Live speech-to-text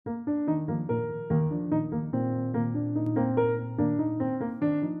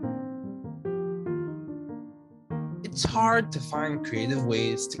It's hard to find creative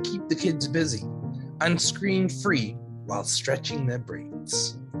ways to keep the kids busy and screen-free while stretching their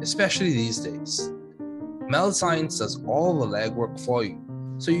brains, especially these days. Mel Science does all the legwork for you,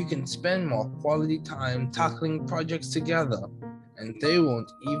 so you can spend more quality time tackling projects together, and they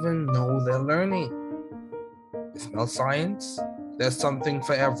won't even know they're learning. With Mel Science, there's something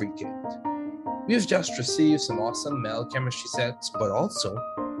for every kid. We've just received some awesome Mel Chemistry sets, but also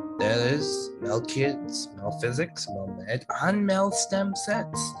there is Mel Kids, Mel Physics, Mel Med, and Mel STEM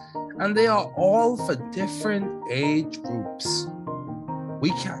sets, and they are all for different age groups.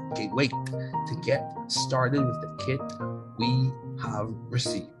 We can't wait to get started with the kit we have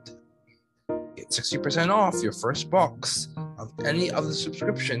received. Get 60% off your first box of any of the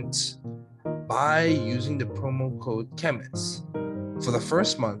subscriptions by using the promo code Chemist for the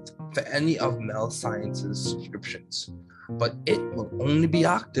first month for any of Mel Science's subscriptions, but it will only be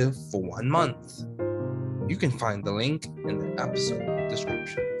active for 1 month. You can find the link in the episode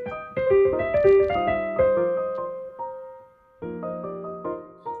description.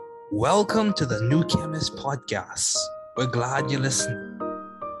 Welcome to the New Chemist podcast. We're glad you're listening.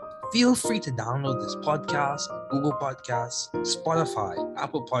 Feel free to download this podcast on Google Podcasts, Spotify,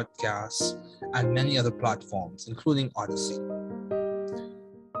 Apple Podcasts, and many other platforms, including Odyssey.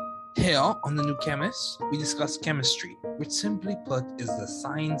 Here on The New Chemist, we discuss chemistry, which simply put is the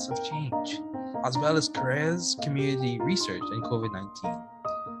science of change, as well as careers, community research, and COVID-19.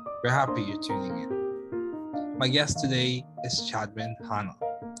 We're happy you're tuning in. My guest today is Chadwin Hanna.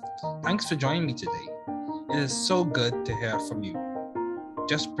 Thanks for joining me today. It is so good to hear from you.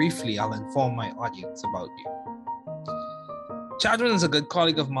 Just briefly, I'll inform my audience about you. Chadwin is a good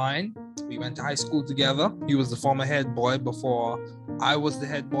colleague of mine. We went to high school together. He was the former head boy before I was the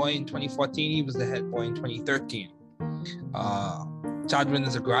head boy in 2014. He was the head boy in 2013. Chadwin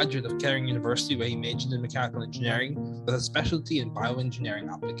is a graduate of Kettering University, where he majored in mechanical engineering with a specialty in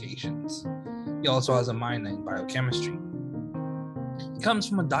bioengineering applications. He also has a minor in biochemistry. He comes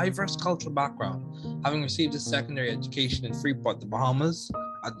from a diverse cultural background, having received his secondary education in Freeport, the Bahamas,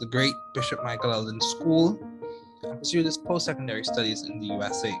 at the great Bishop Michael Eldon School, and pursued his post-secondary studies in the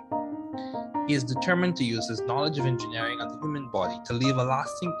USA. He is determined to use his knowledge of engineering and the human body to leave a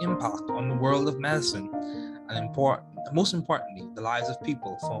lasting impact on the world of medicine, and most importantly, the lives of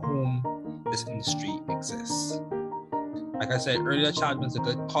people for whom this industry exists. Like I said earlier, Chadwin is a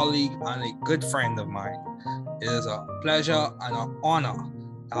good colleague and a good friend of mine. It is a pleasure and an honor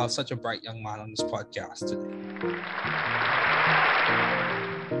to have such a bright young man on this podcast today.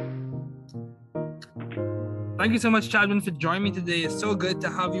 Thank you so much, Chadwin, for joining me today. It's so good to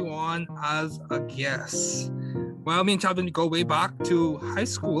have you on as a guest. Well, me and Chadwin go way back to high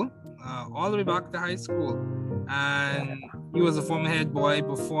school, all the way back to high school. And he was a former head boy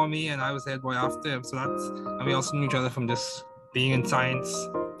before me, and I was head boy after him. And we also knew each other from just being in science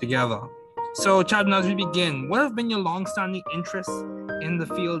together. So, Chadwin, as we begin, what have been your long-standing interests in the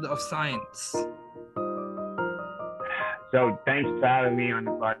field of science? So, thanks for having me on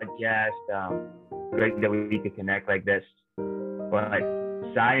the podcast. Great that we could connect like this. But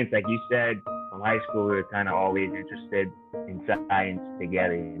science, like you said, from high school, we were kind of always interested in science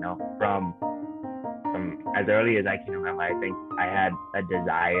together, from as early as I can remember. I think I had a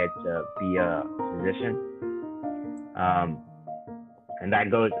desire to be a physician. And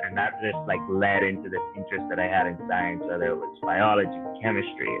that just like led into this interest that I had in science, whether it was biology,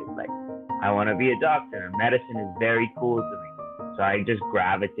 chemistry. It's like, I want to be a doctor, and medicine is very cool to me. So I just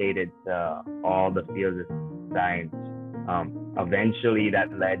gravitated to all the fields of science. Eventually that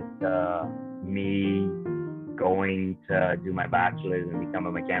led to me going to do my bachelor's and become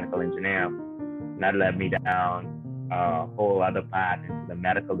a mechanical engineer. And that led me down a whole other path into the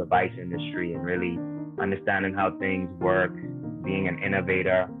medical device industry and really understanding how things work, being an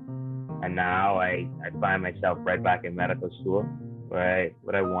innovator. And now I find myself right back in medical school, where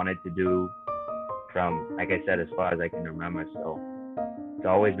what I wanted to do from, like I said, as far as I can remember. So it's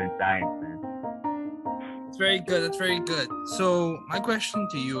always been science, man. That's very good. That's very good. So my question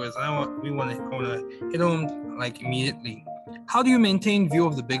to you is, I want to hit on like immediately. How do you maintain view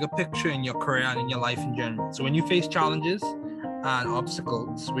of the bigger picture in your career and in your life in general? So when you face challenges and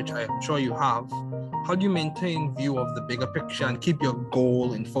obstacles, which I'm sure you have, how do you maintain view of the bigger picture and keep your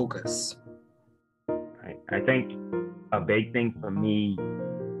goal in focus? I think a big thing for me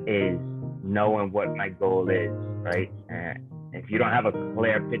is knowing what my goal is, right? And if you don't have a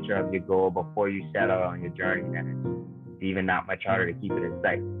clear picture of your goal before you set out on your journey, then it's even that much harder to keep it in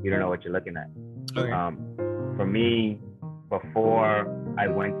sight. You don't know what you're looking at. Okay. For me, before I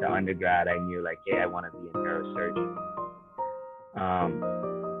went to undergrad, I knew like, hey, I want to be a neurosurgeon.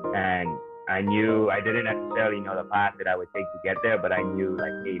 And I knew I didn't necessarily know the path that I would take to get there, but I knew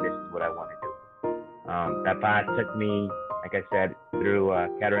like, hey, this is what I want to do. That path took me, like I said, through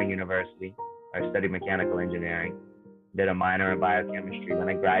Kettering University. I studied mechanical engineering, did a minor in biochemistry. When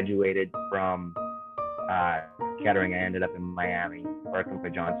I graduated from Kettering, I ended up in Miami working for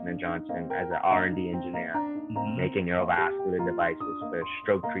Johnson & Johnson as an R&D engineer, making neurovascular devices for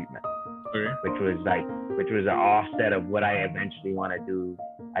stroke treatment, which was an offset of what I eventually want to do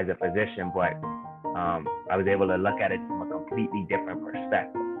as a physician. But I was able to look at it from a completely different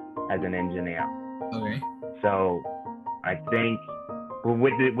perspective as an engineer. Okay. So I think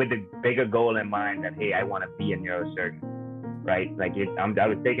with the bigger goal in mind that, hey, I want to be a neurosurgeon, right? Like I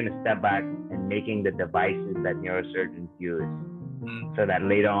was taking a step back and making the devices that neurosurgeons use, so that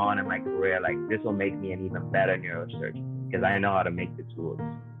later on in my career, like this will make me an even better neurosurgeon because I know how to make the tools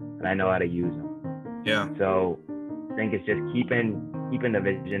and I know how to use them. Yeah. So I think it's just keeping the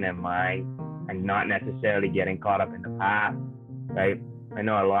vision in mind and not necessarily getting caught up in the past, right? I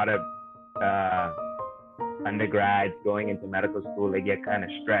know a lot of undergrads going into medical school, they get kind of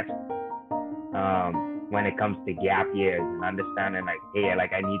stressed when it comes to gap years and understanding like, hey,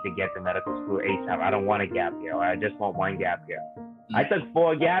 like I need to get to medical school ASAP. I don't want a gap year, or I just want one gap year. I took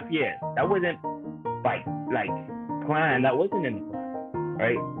 4 gap years. That wasn't like planned. That wasn't in the plan,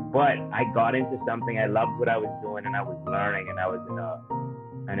 right? But I got into something. I loved what I was doing, and I was learning, and I was in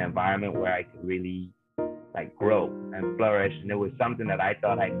an environment where I could really like grow and flourish. And it was something that I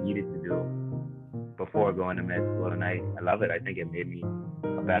thought I needed to do before going to med school, and I love it. I think it made me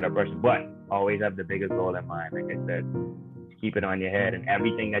a better person, but always have the bigger goal in mind. Like I said, keep it on your head, and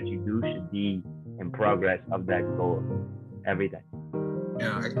everything that you do should be in progress of that goal. Everything.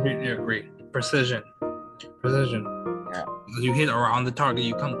 Yeah, I completely agree. Precision. Yeah. As you hit around the target,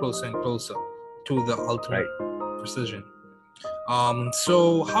 you come closer and closer to the ultimate precision.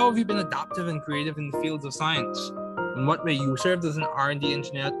 So how have you been adaptive and creative in the fields of science? In what way? You served as an R&D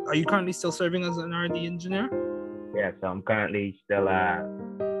engineer. Are you currently still serving as an R&D engineer? Yeah, so I'm currently still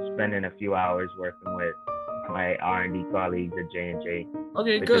spending a few hours working with my R&D colleagues at J&J.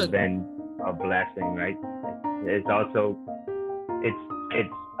 Okay, which good. has been a blessing, right? It's also it's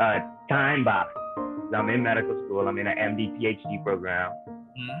a time balance. I'm in medical school. I'm in an MD PhD program,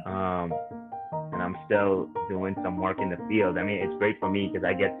 and I'm still doing some work in the field. I mean, it's great for me because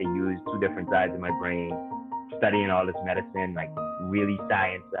I get to use 2 different sides of my brain, studying all this medicine, like really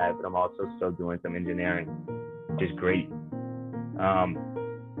science side, but I'm also still doing some engineering, which is great.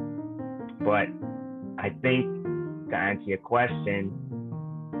 But I think to answer your question,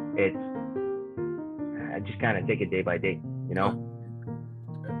 I just kind of take it day by day, you know?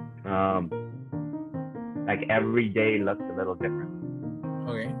 Like every day looks a little different.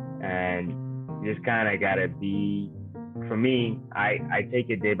 Okay. And you just kind of gotta be, for me, I take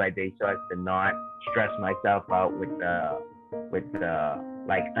it day by day so as to not stress myself out with the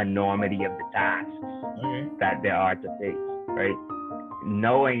like enormity of the tasks that there are to face, right?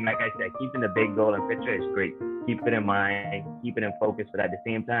 Knowing, like I said, keeping the big goal and picture is great. Keep it in mind, keep it in focus, but at the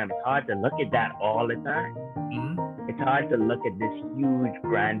same time, it's hard to look at that all the time. It's hard to look at this huge,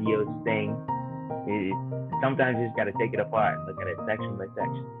 grandiose thing. Sometimes you just got to take it apart and look at it section by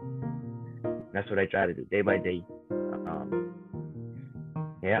section. That's what I try to do, day by day.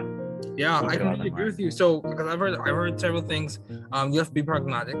 Yeah, I completely agree with you. So, because I've heard several things. You have to be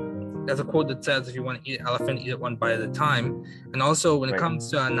pragmatic. There's a quote that says, "If you want to eat an elephant, eat it one bite at a time." And also, when it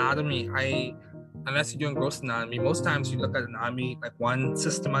comes to anatomy, unless you're doing gross anatomy, most times you look at anatomy like one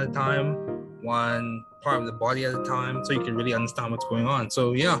system at a time, one part of the body at a time, so you can really understand what's going on.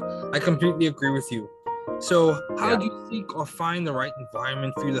 So yeah, I completely agree with you. So how do you seek or find the right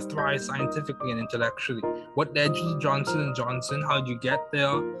environment for you to thrive scientifically and intellectually? What led you to Johnson & Johnson? How did you get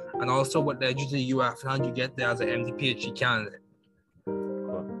there? And also what led you to the UF? And how did you get there as an MD PhD candidate?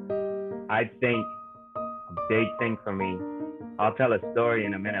 Cool. I think a big thing for me, I'll tell a story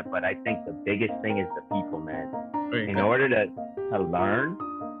in a minute, but I think the biggest thing is the people, man. In order to learn,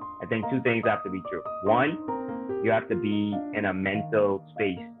 I think 2 things have to be true. 1, you have to be in a mental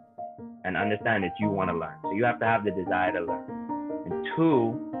space and understand that you want to learn. So you have to have the desire to learn. And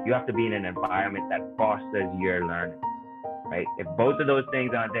 2, you have to be in an environment that fosters your learning, right? If both of those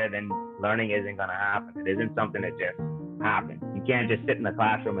things aren't there, then learning isn't going to happen. It isn't something that just happens. You can't just sit in the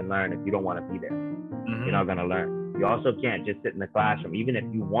classroom and learn if you don't want to be there. You're not going to learn. You also can't just sit in the classroom. Even if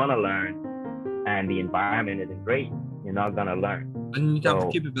you want to learn and the environment isn't great, you're not going to learn. And you have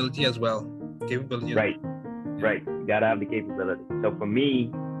the capability as well. Right. You got to have the capability. So for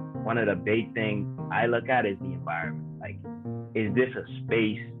me, one of the big things I look at is the environment. Like, is this a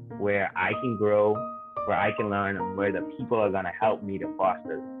space where I can grow where I can learn and where the people are going to help me to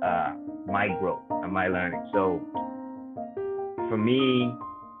foster my growth and my learning. So for me,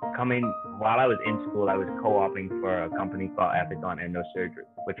 while I was in school, I was co-oping for a company called Ethicon Endosurgery,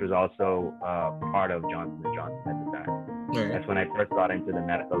 which was also part of Johnson & Johnson at the time. Right. That's when I first got into the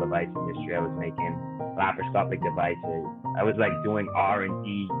medical device industry. I was making laparoscopic devices. I was like doing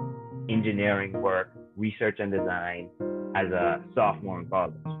R&D, engineering work, research and design as a sophomore in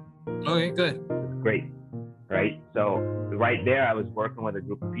college. Okay, good. Great, right? So right there, I was working with a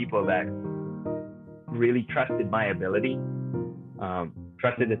group of people that really trusted my ability,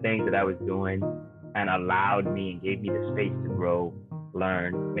 trusted the things that I was doing, and allowed me and gave me the space to grow,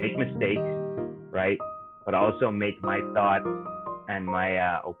 learn, make mistakes, right? But also make my thoughts and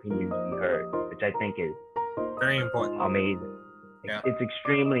my opinions be heard, which I think is very important. Amazing. Yeah. It's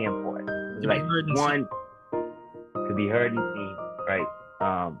extremely important. It's like one, to be heard and seen, right?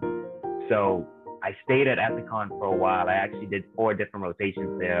 So I stayed at Ethicon for a while. I actually did 4 different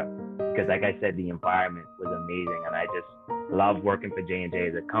rotations there because, like I said, the environment was amazing, and I just loved working for J&J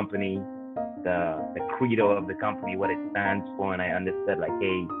as a company, the credo of the company, what it stands for, and I understood like,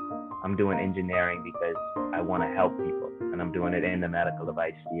 hey, I'm doing engineering because I want to help people, and I'm doing it in the medical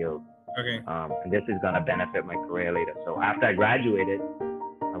device field. Okay. And this is going to benefit my career later. So after I graduated,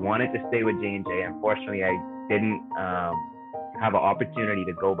 I wanted to stay with J&J. Unfortunately, I didn't have an opportunity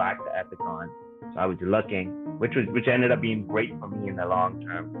to go back to Ethicon. So I was looking, which ended up being great for me in the long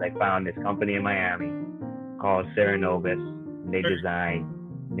term. I found this company in Miami called Cerenovus, and they designed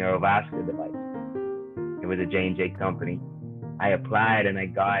neurovascular devices. It was a J&J company. I applied and I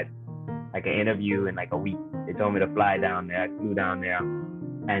got like an interview in like a week. They told me to fly down there. I flew down there,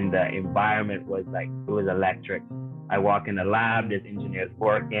 and the environment was like, it was electric. I walk in the lab, there's engineers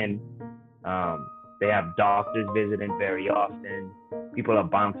working. They have doctors visiting very often. People are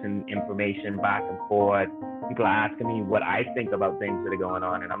bouncing information back and forth. People are asking me what I think about things that are going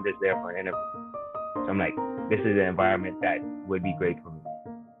on, and I'm just there for an interview. So I'm like, this is an environment that would be great for me.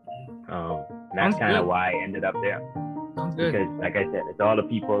 And that's kind of why I ended up there. Because, like I said, it's all the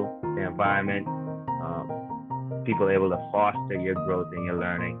people, the environment, people able to foster your growth and your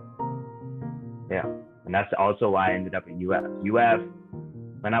learning. Yeah, and that's also why I ended up at UF. UF,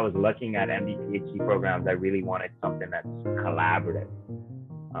 when I was looking at MD, PhD programs, I really wanted something that's collaborative,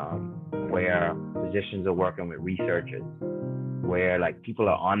 where physicians are working with researchers, where like people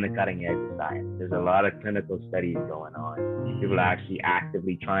are on the cutting edge of science. There's a lot of clinical studies going on. People are actually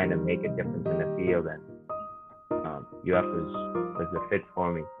actively trying to make a difference in the field, and UF was the fit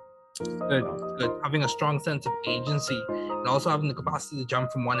for me. Good. Having a strong sense of agency and also having the capacity to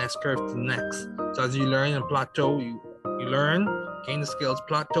jump from one S-curve to the next. So as you learn and plateau, you learn, gain the skills,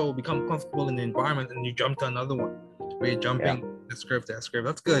 plateau, become comfortable in the environment, and you jump to another one where you're jumping S-curve to S-curve.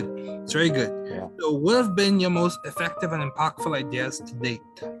 That's good. It's very good. Yeah. So what have been your most effective and impactful ideas to date?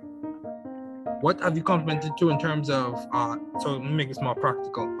 What have you complemented to in terms of, so let me make this more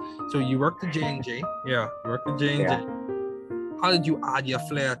practical. So you worked at J&J. Yeah, you worked at J&J. Yeah. How did you add your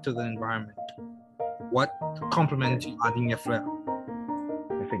flair to the environment? What complemented you adding your flair?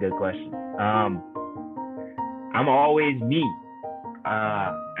 That's a good question. I'm always me.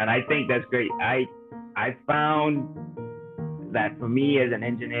 And I think that's great. I found that for me as an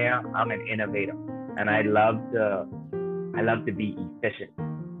engineer, I'm an innovator, and I love to be efficient.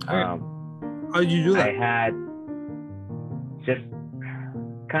 How did you do that? I had just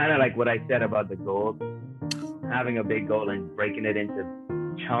kind of like what I said about the goal, having a big goal and breaking it into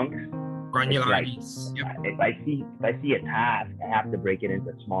chunks. Granularities. Like, if I see a task, I have to break it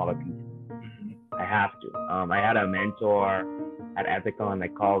into smaller pieces. I have to. I had a mentor at Ethicon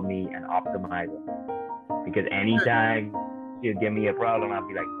that called me an optimizer, because anytime she'd give me a problem, I'd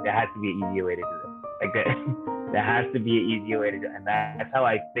be like, there has to be an easier way to do this. Like that, there has to be an easier way to do it. And that's how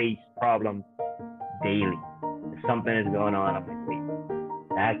I face problems daily. If something is going on, I'm like, wait,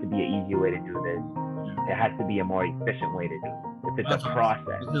 there has to be an easier way to do this. There has to be a more efficient way to do it. If it's a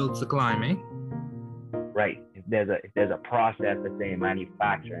process. It's the climb, eh? Right. If there's a process, let's say in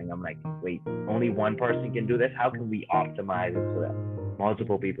manufacturing, I'm like, wait, only one person can do this? How can we optimize it so that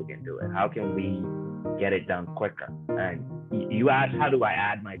multiple people can do it? How can we get it done quicker? And you asked, how do I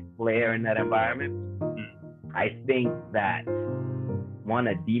add my flair in that environment? I think that one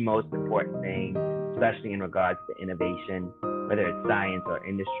of the most important things, especially in regards to innovation, whether it's science or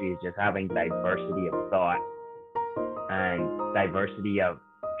industry, is just having diversity of thought and diversity of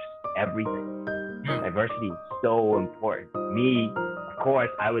everything. Diversity is so important. Me, of course,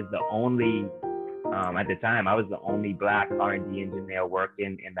 I was the only, at the time, I was the only Black R&D engineer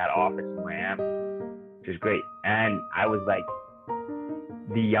working in that office in Miami, which is great. And I was like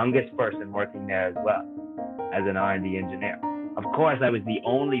the youngest person working there as well as an R&D engineer. Of course, I was the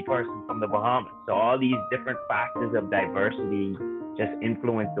only person from the Bahamas. So all these different factors of diversity just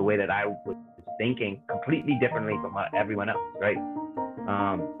influenced the way that I was thinking completely differently from everyone else, right?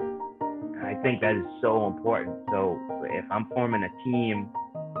 I think that is so important. So if I'm forming a team,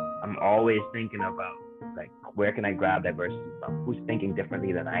 I'm always thinking about, like, where can I grab diversity from? Who's thinking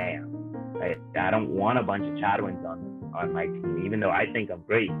differently than I am? Right? I don't want a bunch of Chadwins on my team, even though I think I'm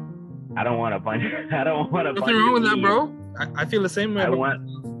great. I don't want a bunch. Nothing wrong with that, bro. I feel the same way. I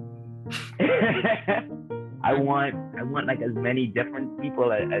want like as many different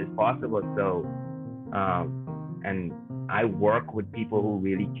people as possible. So, and I work with people who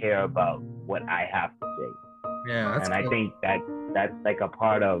really care about what I have to say. Yeah, that's and cool. I think that's like a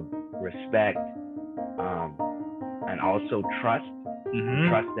part of respect, and also trust.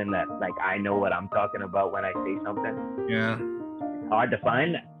 Trust in that, like, I know what I'm talking about when I say something. Yeah, it's hard to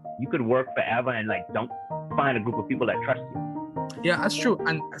find. You could work forever and like don't find a group of people that trust you. Yeah, that's true.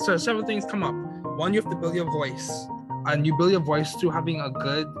 And so several things come up. One, you have to build your voice, and you build your voice through having a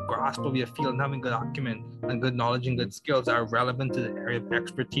good grasp of your field and having good acumen and good knowledge and good skills that are relevant to the area of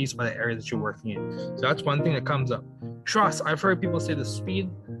expertise or the area that you're working in. So that's one thing that comes up. Trust. I've heard people say the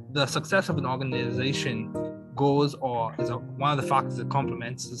success of an organization goes, or is one of the factors that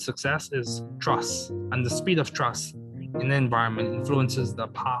complements the success, is trust, and the speed of trust in the environment influences the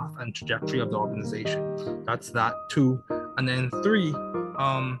path and trajectory of the organization. That's that. 2, and then 3,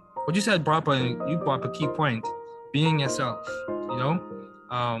 what you said brought up a key point: being yourself. You know,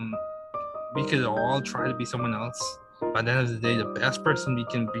 we could all try to be someone else, but at the end of the day, the best person we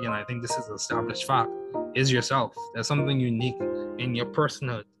can be, and I think this is an established fact, is yourself. There's something unique in your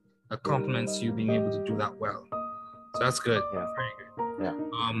personhood that complements you being able to do that well. So that's good. Yeah. Very good. Yeah.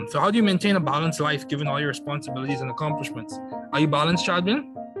 So how do you maintain a balanced life given all your responsibilities and accomplishments? Are you balanced,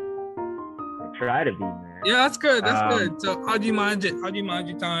 Chadwin? I try to be, man. Yeah, that's good. That's good. So how do you manage it? How do you manage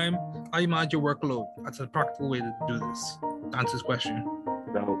your time? How do you manage your workload? That's a practical way to do this. To answer this question.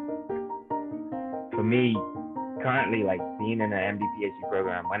 So for me, currently, like, being in the MD PhD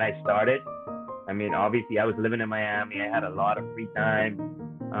program, when I started, I mean, obviously I was living in Miami. I had a lot of free time,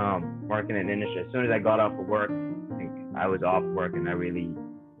 working in industry. As soon as I got off of work, I was off work, and I really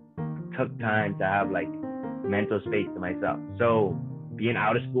took time to have like mental space to myself. So being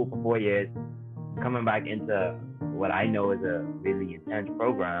out of school for 4 years, coming back into what I know is a really intense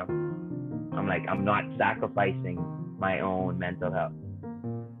program, I'm not sacrificing my own mental health.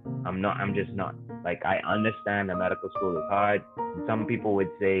 I'm just not. Like, I understand that medical school is hard. Some people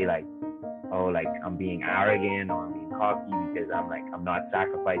would say like, oh, like I'm being arrogant or I'm being cocky because I'm not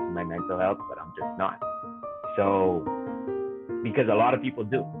sacrificing my mental health, but I'm just not. So, because a lot of people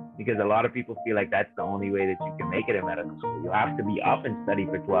do, because a lot of people feel like that's the only way that you can make it in medical school. You have to be up and study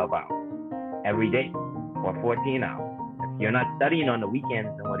for 12 hours every day or 14 hours. If you're not studying on the weekends,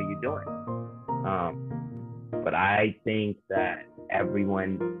 then what are you doing? But I think that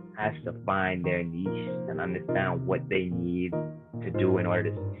everyone has to find their niche and understand what they need to do in order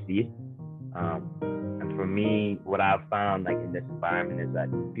to succeed. And for me, what I've found, like, in this environment is that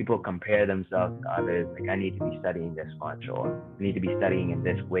people compare themselves to others. Like, I need to be studying this much, or I need to be studying in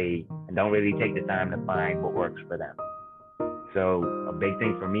this way, and don't really take the time to find what works for them. So a big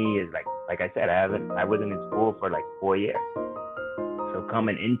thing for me is like I said, I wasn't in school for like 4 years. So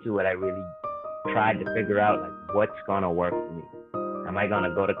coming into it, I really tried to figure out like what's gonna work for me. Am I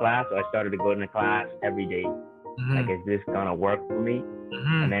gonna go to class? So I started to go to class every day. Mm-hmm. Like, is this gonna work for me?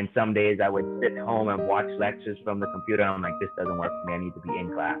 Mm-hmm. And then some days I would sit home and watch lectures from the computer. I'm like, this doesn't work for me. I need to be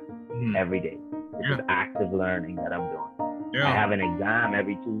in class every day. This is active learning that I'm doing. I have an exam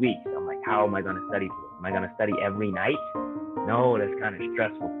every 2 weeks. I'm like, how am I gonna study for this? Am I gonna study every night? No, that's kind of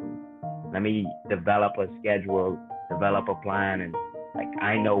stressful for me. Let me develop a schedule, develop a plan, and like,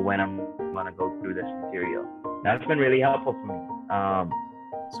 I know when I'm gonna go through this material. That's been really helpful for me.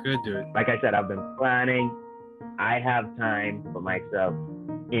 It's good, dude. Like I said, I've been planning. I have time for myself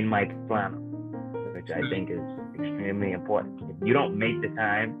in my planner, which I think is extremely important. If you don't make the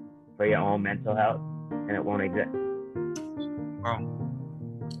time for your own mental health, then it won't exist. Wow.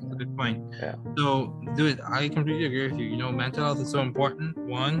 That's a good point. Yeah. So, dude, I completely agree with you. You know, mental health is so important.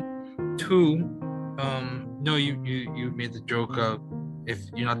 1, 2, you made the joke of if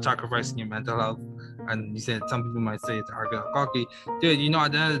you're not sacrificing your mental health, and you said some people might say it's arrogant or cocky. Dude, you know,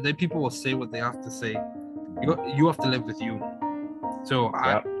 at the end of the day, people will say what they have to say. You have to live with you. So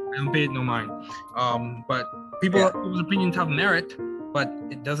I don't pay it no mind. But people's opinions have merit, but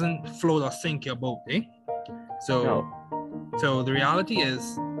it doesn't float or sink your boat, eh? So the reality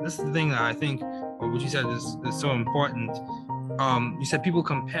is, this is the thing that I think, what you said is so important. you said people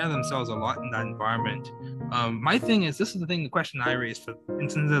compare themselves a lot in that environment. My thing is, this is the question I raised for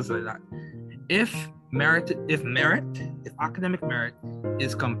instances like that. If academic merit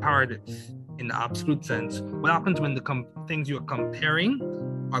is comparative in the absolute sense, what happens when the things you're comparing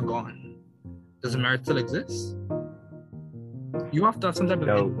are gone? Does the merit still exist? You have to have some type of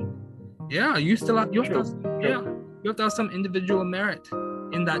you have to have some individual merit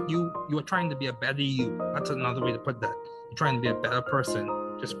in that you are trying to be a better you. That's another way to put that. You're trying to be a better person,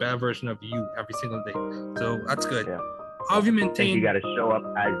 just a better version of you every single day. So that's good. Yeah. How have you maintained? You got to show up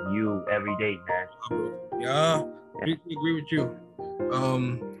as you every day, man. Yeah, I agree with you.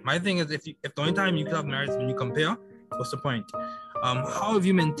 My thing is, if the only time you can have merit is when you compare, what's the point? How have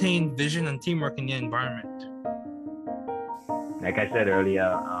you maintained vision and teamwork in your environment? Like I said earlier,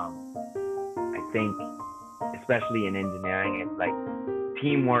 I think, especially in engineering, it's like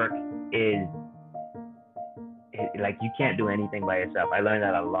teamwork is like you can't do anything by yourself. I learned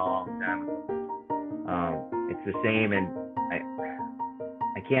that a long time ago. It's the same, and I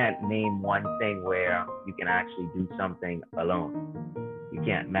can't name one thing where you can actually do something alone. You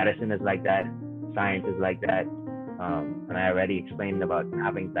can't. Medicine is like that. Science is like that. And I already explained about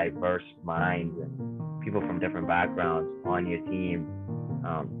having diverse minds and people from different backgrounds on your team.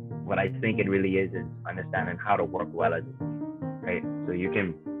 What I think it really is understanding how to work well as a team, right? So you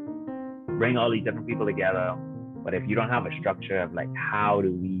can bring all these different people together, but if you don't have a structure of like, how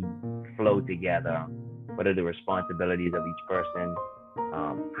do we flow together? What are the responsibilities of each person?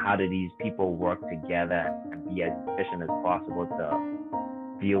 How do these people work together and be as efficient as possible to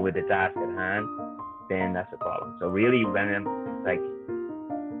deal with the task at hand? Then that's a problem. So really, when like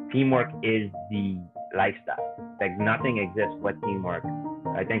teamwork is the lifestyle. Like nothing exists but teamwork.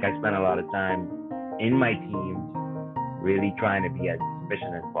 I think I spent a lot of time in my teams really trying to be as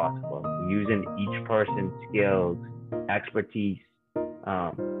efficient as possible, using each person's skills, expertise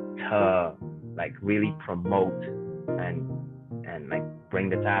to like really promote and like bring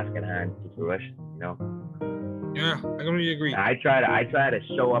the task at hand to fruition, you know? Yeah, I completely agree. And I try to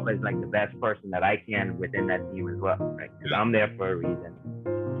show up as like the best person that I can within that team as well, right? Because I'm there for a reason.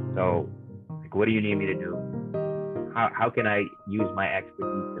 So like, what do you need me to do? How can I use my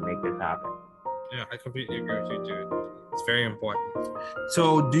expertise to make this happen? Yeah, I completely agree with you, dude. It's very important.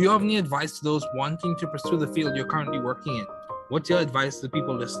 So do you have any advice to those wanting to pursue the field you're currently working in? What's your advice to the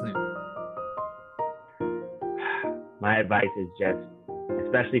people listening? My advice is just,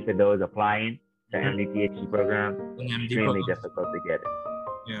 especially for those applying to MD PhD program, extremely difficult to get it.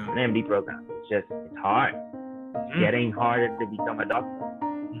 Yeah. An MD program, it's hard. It's getting harder to become a doctor.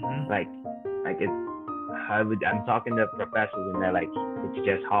 Like I'm talking to professors and they're like, it's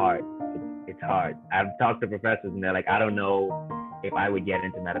just hard. It's hard. I've talked to professors and they're like, I don't know if I would get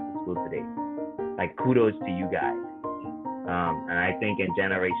into medical school today. Like, kudos to you guys. And I think in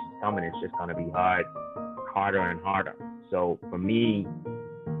generations coming, it's just going to be harder and harder. So for me,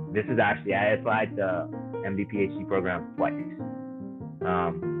 this is actually, I applied to MD PhD program twice.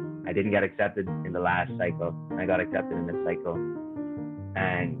 I didn't get accepted in the last cycle. I got accepted in this cycle.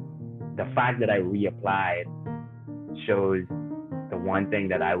 And the fact that I reapplied shows the one thing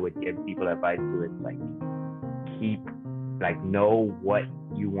that I would give people advice to is know what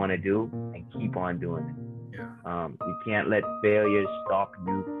you want to do and keep on doing it. Yeah. You can't let failures stop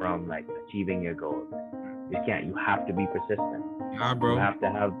you from like achieving your goals. You can't. You have to be persistent. Yeah, bro. You have to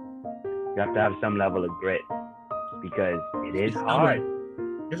have some level of grit because it is hard.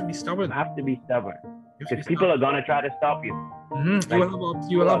 You have to be stubborn. You have to be stubborn because people are gonna try to stop you.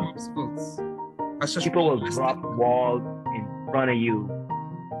 You will have obstacles. People will drop walls in front of you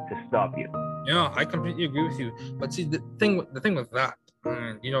to stop you. Yeah, I completely agree with you. But see, the thing with that,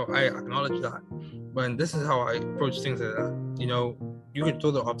 I acknowledge that. But this is how I approach things like that. You can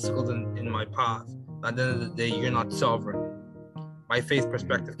throw the obstacles in my path. At the end of the day, you're not sovereign. My faith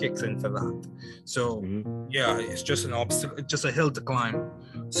perspective kicks in for that. So yeah, it's just an obstacle. It's just a hill to climb.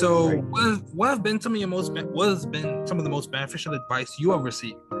 So what has been some of the most beneficial advice you have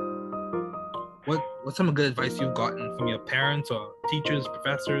received? What's some good advice you've gotten from your parents or teachers,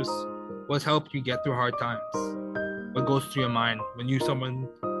 professors? What's helped you get through hard times? What goes through your mind when someone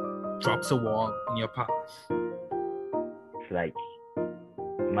drops a wall in your path? It's like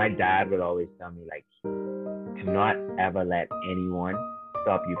my dad would always tell me, like, to not ever let anyone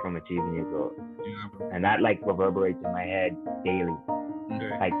stop you from achieving your goals. Yeah, and that like reverberates in my head daily.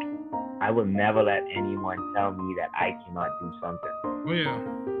 Okay. Like, I will never let anyone tell me that I cannot do something. Oh yeah.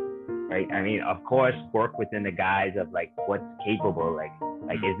 Right? I mean, of course, work within the guise of like what's capable. Like,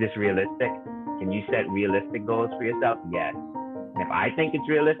 is this realistic? Can you set realistic goals for yourself? Yes. And if I think it's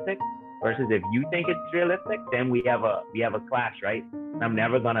realistic, Versus if you think it's realistic, then we have a clash, right? I'm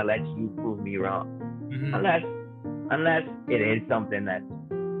never gonna let you prove me wrong, unless it is something that's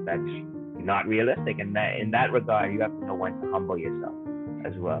not realistic. And that in that regard, you have to know when to humble yourself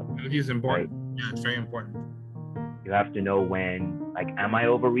as well. It is important. Right? Yeah, it's very important. You have to know when, like, am I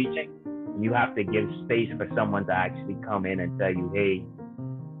overreaching? You have to give space for someone to actually come in and tell you, hey,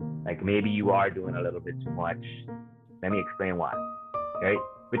 like maybe you are doing a little bit too much. Let me explain why, right?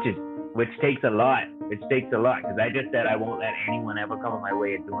 Which takes a lot. Because I just said I won't let anyone ever come in my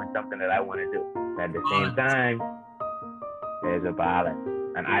way of doing something that I want to do. But at the same time, there's a balance,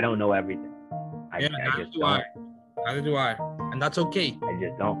 and I don't know everything. I just don't. Neither do I, and that's okay. I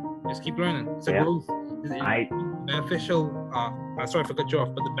just don't. Just keep learning. It's a growth. Beneficial. Sorry for cut you off,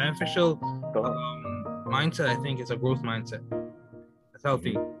 but the beneficial mindset, I think, is a growth mindset. It's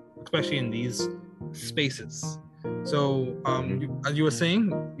healthy, especially in these spaces. So, as you were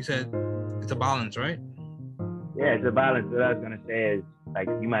saying, you said it's a balance, right? Yeah, it's a balance. What I was gonna say is, like,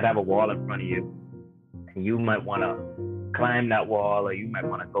 you might have a wall in front of you, and you might want to climb that wall, or you might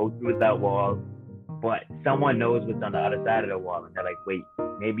want to go through that wall, but someone knows what's on the other side of the wall, and they're like, wait,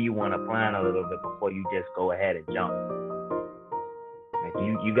 maybe you want to plan a little bit before you just go ahead and jump. Like,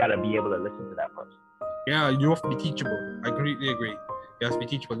 you got to be able to listen to that person. Yeah, you have to be teachable. I completely agree. You have to be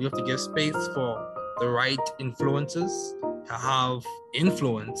teachable. You have to give space for the right influences to have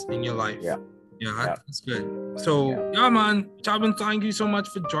influence in your life. Yeah, that's good. So, man, Chadwin, thank you so much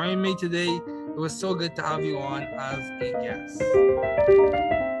for joining me today. It was so good to have you on as a guest.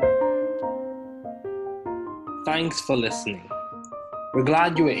 Thanks for listening. We're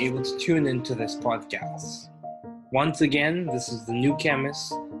glad you were able to tune into this podcast. Once again, this is The New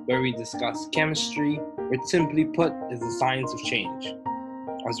Chemist, where we discuss chemistry, which simply put is the science of change,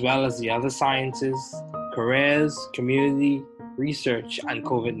 as well as the other sciences, careers, community, research, and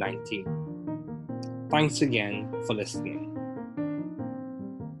COVID-19. Thanks again for listening.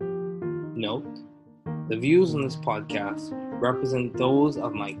 Note, the views on this podcast represent those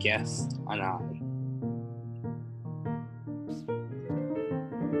of my guests and I.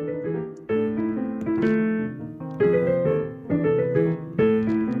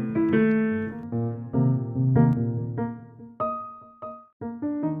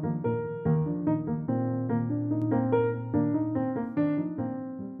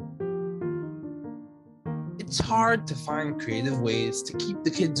 It's hard to find creative ways to keep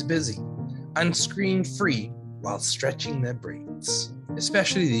the kids busy and screen-free while stretching their brains,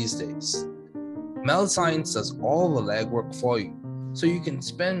 especially these days. Mel Science does all the legwork for you, so you can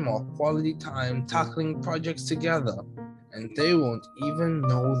spend more quality time tackling projects together, and they won't even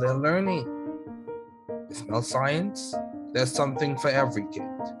know they're learning. With Mel Science, there's something for every kid.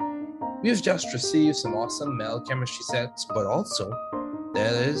 We've just received some awesome Mel chemistry sets, but also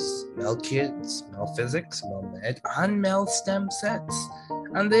there is Mel Kids, Mel Physics, Mel Med, and Mel STEM sets,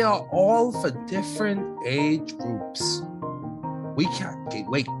 and they are all for different age groups. We can't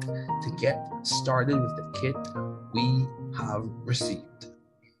wait to get started with the kit we have received.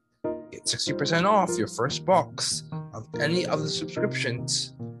 Get 60% off your first box of any of the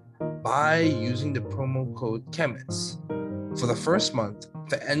subscriptions by using the promo code Chemist for the first month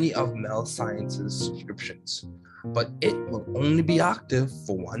for any of Mel Science's subscriptions, but it will only be active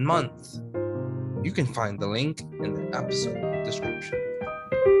for 1 month. You can find the link in the episode description.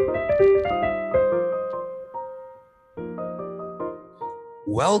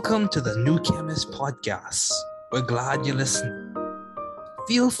 Welcome to the New Chemist podcast. We're glad you're listening.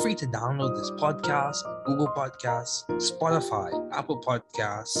 Feel free to download this podcast on Google Podcasts, Spotify, Apple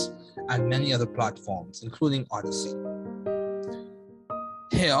Podcasts, and many other platforms, including Odyssey.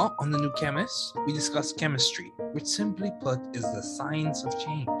 Here on The New Chemist, we discuss chemistry, which simply put is the science of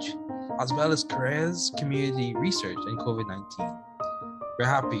change, as well as careers, community, research, and COVID-19. We're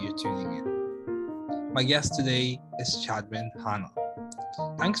happy you're tuning in. My guest today is Chadwin Hanna.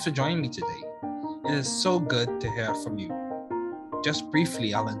 Thanks for joining me today. It is so good to hear from you. Just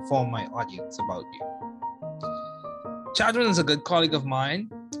briefly, I'll inform my audience about you. Chadwin is a good colleague of mine.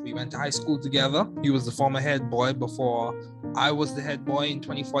 We went to high school together. He was the former head boy before I was the head boy in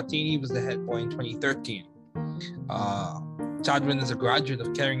 2014. He was the head boy in 2013. Chadwin is a graduate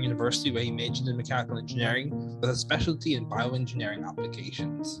of Kettering University, where he majored in mechanical engineering with a specialty in bioengineering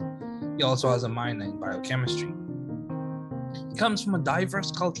applications. He also has a minor in biochemistry. He comes from a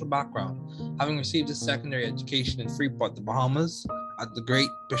diverse cultural background, having received his secondary education in Freeport, the Bahamas, at the great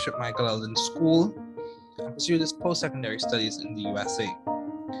Bishop Michael Elden School, and pursued his post-secondary studies in the USA.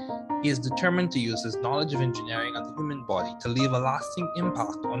 He is determined to use his knowledge of engineering and the human body to leave a lasting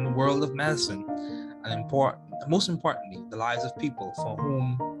impact on the world of medicine, and most importantly, the lives of people for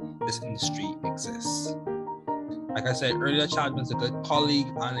whom this industry exists. Like I said earlier, Chadwin's a good colleague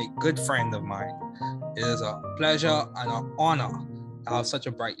and a good friend of mine. It is a pleasure and an honor to have such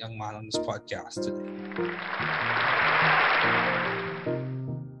a bright young man on this podcast today.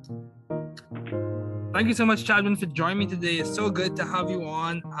 Thank you so much, Chadwin, for joining me today. It's so good to have you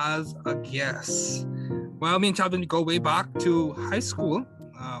on as a guest. Well, me and Chadwin go way back to high school,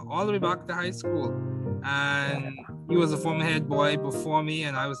 all the way back to high school. And he was a former head boy before me,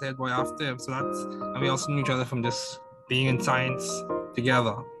 and I was head boy after him. And we also knew each other from just being in science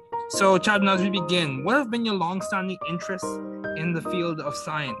together. So, Chadwin, as we begin, what have been your long-standing interests in the field of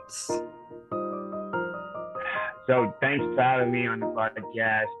science? So, thanks for having me on the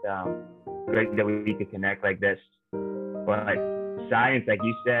podcast. Great that we could connect like this. But science, like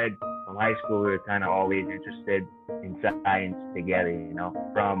you said, from high school, we were kind of always interested in science together, you know,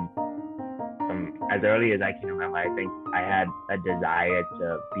 from as early as I can remember. I think I had a desire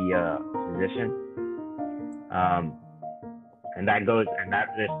to be a physician. And that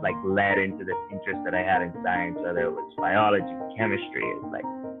just like led into this interest that I had in science, whether it was biology, chemistry. It's like,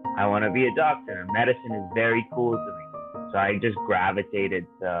 I want to be a doctor. Medicine is very cool to me. So I just gravitated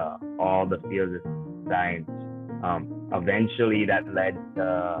to all the fields of science. Eventually that led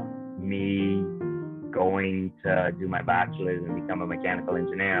to me going to do my bachelor's and become a mechanical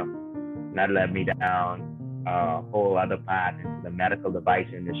engineer. And that led me down a whole other path into the medical device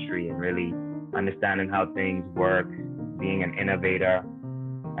industry and really understanding how things work, being an innovator.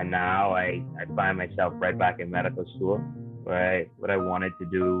 And now I find myself right back in medical school, where what I wanted to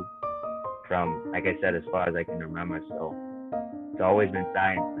do from, like I said, as far as I can remember. So it's always been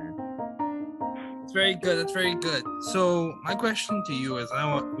science, man. That's very good. That's very good. So my question to you is, I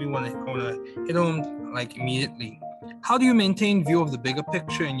want to hit home like immediately. How do you maintain view of the bigger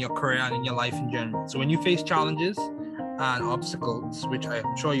picture in your career and in your life in general? So when you face challenges and obstacles, which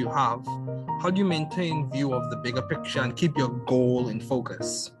I'm sure you have, how do you maintain view of the bigger picture and keep your goal in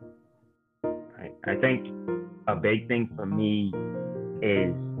focus? I think a big thing for me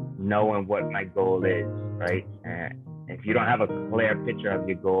is knowing what my goal is, right? And if you don't have a clear picture of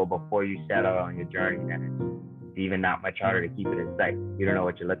your goal before you set out on your journey, then it's even not much harder to keep it in sight. You don't know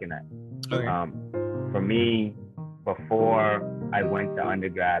what you're looking at. Okay. For me, before I went to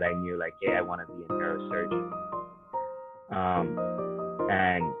undergrad, I knew like, hey, I want to be a neurosurgeon.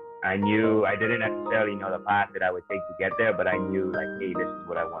 And I knew I didn't necessarily know the path that I would take to get there, but I knew like, hey, this is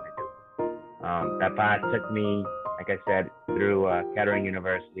what I want to do. That path took me, like I said, through Kettering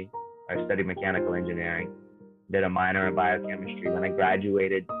University. I studied mechanical engineering, did a minor in biochemistry. When I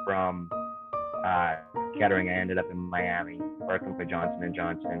graduated from Kettering, I ended up in Miami working for Johnson &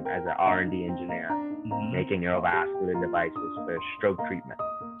 Johnson as an R&D engineer, making neurovascular devices for stroke treatment,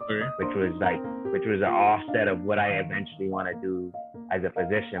 which was an offset of what I eventually want to do as a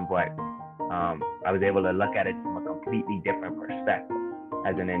physician. But I was able to look at it from a completely different perspective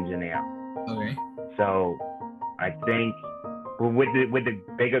as an engineer. Okay. So I think with the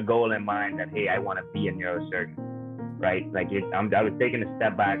bigger goal in mind that, hey, I want to be a neurosurgeon, right? Like I was taking a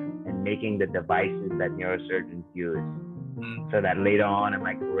step back and making the devices that neurosurgeons use, so that later on in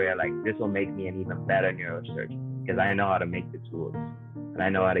my career, like this will make me an even better neurosurgeon because I know how to make the tools and I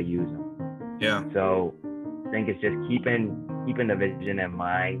know how to use them. Yeah. So I think it's just keeping the vision in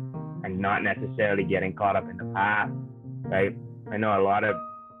mind and not necessarily getting caught up in the path, right? I know a lot of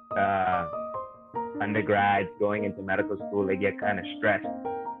undergrads going into medical school, they get kind of stressed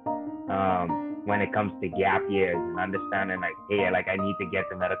when it comes to gap years and understanding like, hey, like I need to get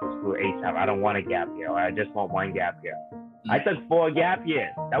to medical school ASAP. I don't want a gap year, or I just want one gap year. I took 4 gap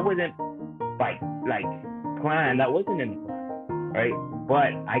years. That wasn't like planned. That wasn't in the plan, right?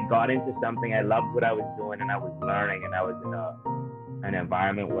 But I got into something. I loved what I was doing, and I was learning, and I was in an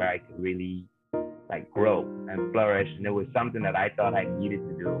environment where I could really like grow and flourish. And it was something that I thought I needed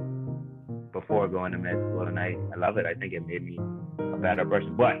to do before going to med school, and I love it. I think it made me a better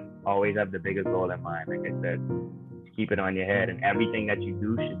person, but always have the bigger goal in mind. Like I said, keep it on your head, and everything that you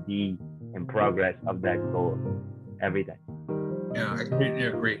do should be in progress of that goal. Everything. Yeah, I completely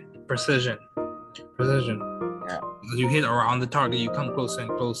agree. Precision. Yeah. As you hit around the target, you come closer and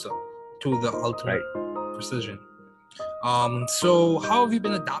closer to the ultimate precision. So how have you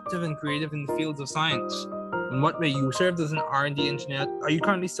been adaptive and creative in the fields of science? In what way? You served as an R&D engineer. Are you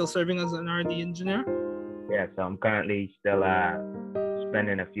currently still serving as an R&D engineer? Yeah, so I'm currently still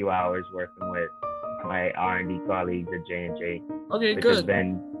spending a few hours working with my R&D colleagues at J&J. Okay, which good. has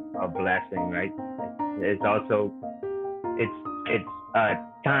been a blessing, right? It's also, it's a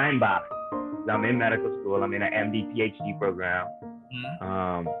time box. I'm in medical school. I'm in an MD PhD program.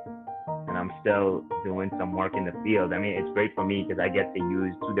 and I'm still doing some work in the field. I mean, it's great for me because I get to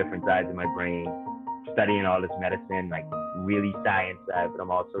use two different sides of my brain, studying all this medicine, like really science side, but I'm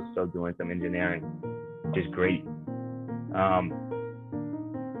also still doing some engineering, which is great.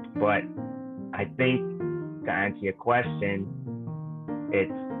 But I think to answer your question,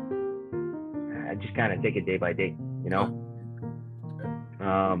 I just kind of take it day by day, you know?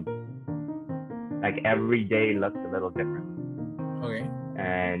 Like every day looks a little different. Okay.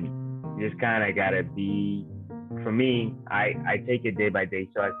 And you just kind of gotta be, for me, I take it day by day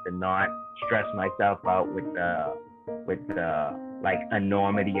so as to not stress myself out with the like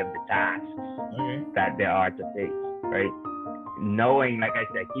enormity of the tasks that there are to face, right? Knowing, like I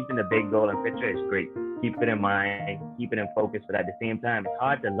said, keeping the big goal and picture is great. Keep it in mind, keep it in focus, but at the same time, it's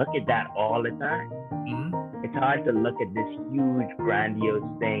hard to look at that all the time. Mm-hmm. It's hard to look at this huge, grandiose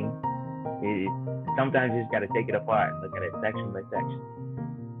thing. Sometimes you just got to take it apart and look at it section by section.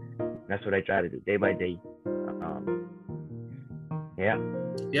 That's what I try to do, day by day.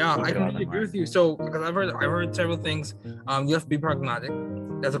 Yeah, I completely agree with you. So, because I've heard several things. You have to be pragmatic.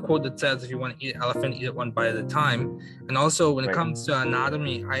 There's a quote that says, "If you want to eat an elephant, eat it one bite at a time." And also, when it comes to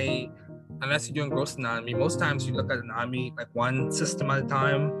anatomy, unless you're doing gross anatomy, most times you look at anatomy like one system at a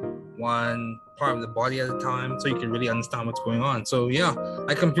time, one part of the body at a time, so you can really understand what's going on. So, yeah,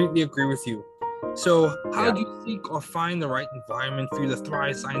 I completely agree with you. So how do you seek or find the right environment for you to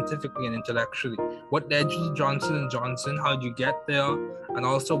thrive scientifically and intellectually? What led you to Johnson & Johnson? How did you get there? And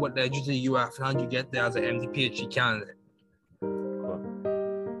also what led you to UF? And how did you get there as an MD PhD candidate?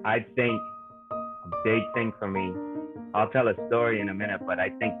 I think a big thing for me, I'll tell a story in a minute, but I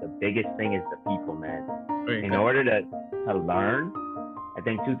think the biggest thing is the people, man. In order to learn, I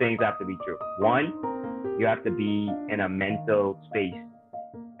think two things have to be true. One, you have to be in a mental space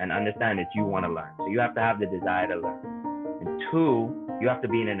and understand that you want to learn. So you have to have the desire to learn. And two, you have to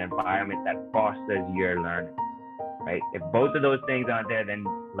be in an environment that fosters your learning, right? If both of those things aren't there, then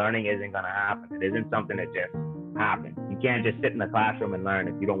learning isn't going to happen. It isn't something that just happens. You can't just sit in the classroom and learn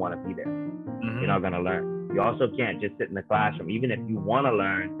if you don't want to be there. Mm-hmm. You're not going to learn. You also can't just sit in the classroom, even if you want to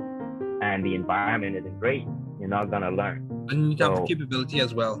learn and the environment isn't great, you're not going to learn. And you need to have the capability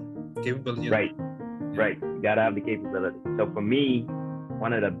as well. Right. You got to have the capability. So for me,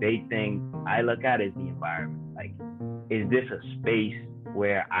 one of the big things I look at is the environment. Like, is this a space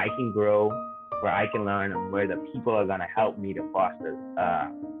where I can grow, where I can learn, and where the people are going to help me to foster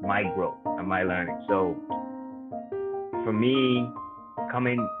my growth and my learning? So for me,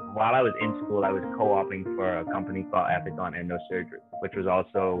 while I was in school, I was co-oping for a company called Ethicon Endosurgery, which was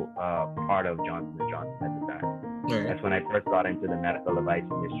also part of Johnson & Johnson at the time. Right. That's when I first got into the medical device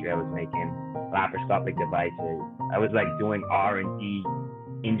industry. I was making laparoscopic devices. I was like doing R&D,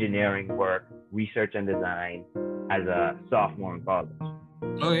 engineering work, research and design as a sophomore in college.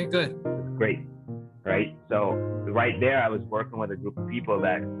 Okay, good. It's great, right? So right there, I was working with a group of people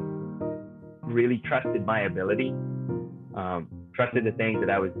that really trusted my ability, trusted the things that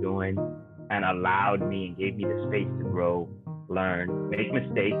I was doing, and allowed me and gave me the space to grow, learn, make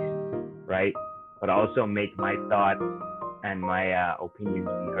mistakes, right? But also make my thoughts and my opinions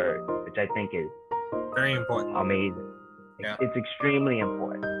be heard, which I think is very important. Amazing. Yeah. It's extremely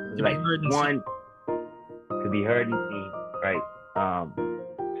important. To like one, to be heard and seen, right?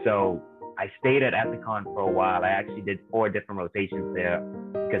 So I stayed at Ethicon for a while. I actually did 4 different rotations there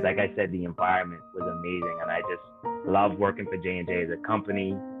because, like I said, the environment was amazing, and I just love working for J&J as a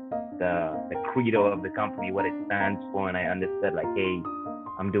company. The credo of the company, what it stands for, and I understood like, hey,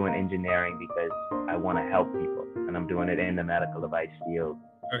 I'm doing engineering because I want to help people, and I'm doing it in the medical device field.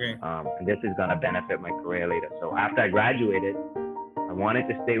 Okay. And this is gonna benefit my career later. So after I graduated, I wanted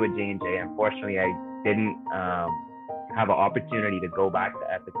to stay with J&J. Unfortunately, I didn't have an opportunity to go back to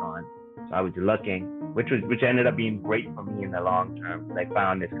Ethicon. So I was looking, which ended up being great for me in the long term. I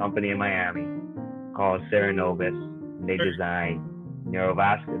found this company in Miami called Cerenovus, and they design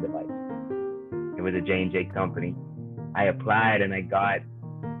neurovascular devices. It was a J&J company. I applied and I got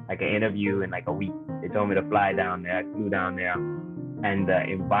like an interview in like a week. They told me to fly down there. I flew down there. And the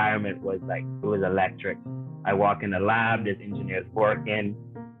environment was like, it was electric. I walk in the lab, there's engineers working.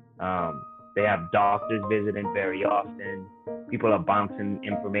 They have doctors visiting very often. People are bouncing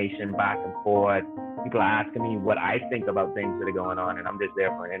information back and forth. People are asking me what I think about things that are going on, and I'm just there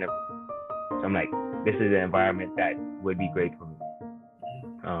for an interview. So I'm like, this is an environment that would be great for me.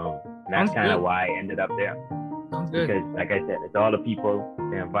 And that's kind of why I ended up there. Sounds good. Because, like I said, it's all the people,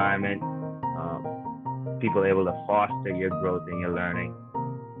 the environment, people able to foster your growth and your learning.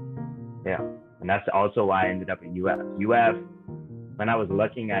 Yeah. And that's also why I ended up in UF. UF, when I was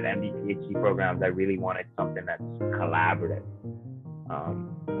looking at MD PhD programs, I really wanted something that's collaborative.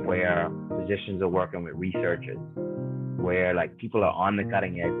 where physicians are working with researchers, where like people are on the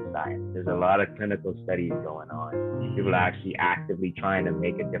cutting edge of science. There's a lot of clinical studies going on. People are actually actively trying to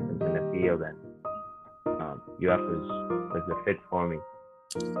make a difference in the field, and UF was the fit for me.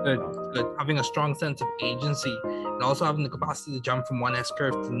 Good, good. Having a strong sense of agency and also having the capacity to jump from one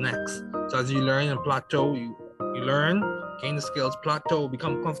S-curve to the next. So as you learn and plateau, you learn, gain the skills, plateau,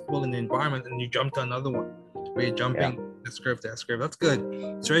 become comfortable in the environment, and you jump to another one where you're jumping S-curve to S-curve. That's good.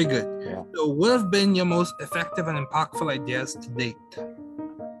 It's very good. Yeah. So what have been your most effective and impactful ideas to date?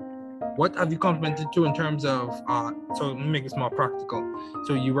 What have you complemented to in terms of, so let me make this more practical.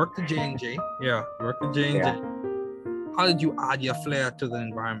 So you worked at J&J. Yeah, you worked at J&J. Yeah. How did you add your flair to the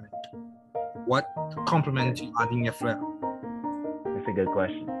environment? What complemented you adding your flair? That's a good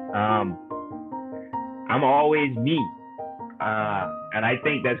question. I'm always me, and I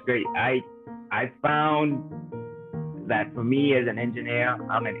think that's great. I found that for me as an engineer,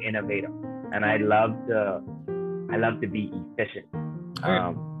 I'm an innovator, and I love to be efficient.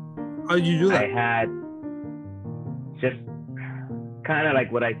 How did you do that? I had just kind of like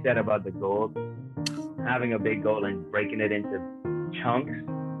what I said about the goal, having a big goal and breaking it into chunks.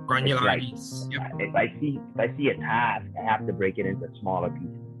 Granularities. Like, if I see a task, I have to break it into smaller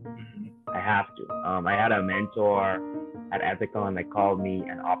pieces. I have to. I had a mentor at Ethicon that called me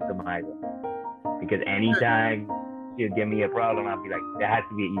an optimizer, because anytime she would give me a problem, I'd be like, there has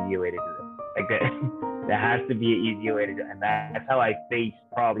to be an easier way to do this. Like that, there has to be an easier way to do it. And that's how I face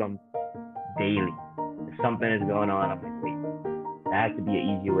problems daily. If something is going on, I'm like, wait, there has to be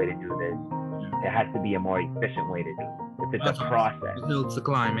an easier way to do this. There has to be a more efficient way to do it. If it's a process, the hill to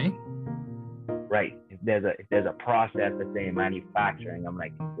climb, eh? Right. If there's a process, let's say in manufacturing, I'm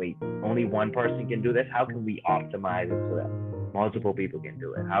like, wait, only one person can do this. How can we optimize it so that multiple people can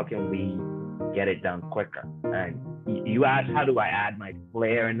do it? How can we get it done quicker? And you asked, how do I add my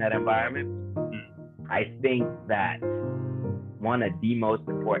flair in that environment? I think that one of the most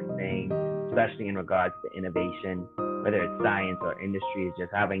important things, especially in regards to innovation, whether it's science or industry, is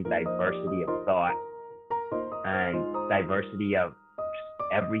just having diversity of thought and diversity of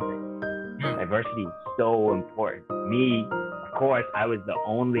everything. Diversity is so important. Me, of course, I was the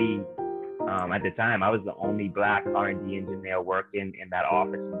only, at the time, I was the only Black R&D engineer working in that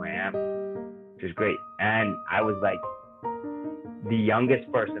office in Miami, which is great. And I was like the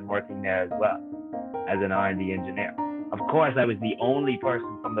youngest person working there as well as an R&D engineer. Of course, I was the only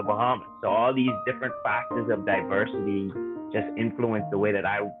person from the Bahamas. So all these different factors of diversity just influenced the way that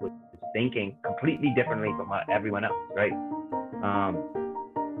I was thinking completely differently from everyone else, right?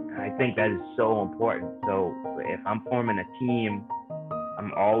 I think that is so important. So if I'm forming a team,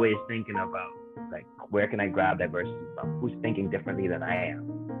 I'm always thinking about, like, where can I grab diversity from? Who's thinking differently than I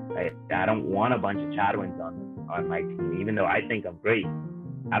am? I don't want a bunch of Chadwins on my team, even though I think I'm great.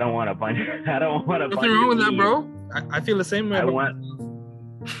 I don't want a bunch. Nothing wrong with that, bro. I feel the same way. I want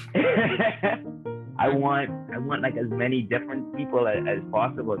like as many different people as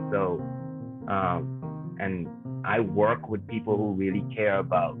possible. So, and I work with people who really care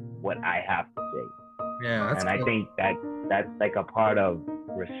about what I have to say. Yeah, that's and good. I think that's like a part of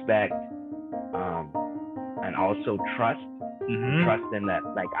respect, and also trust. Trust in that,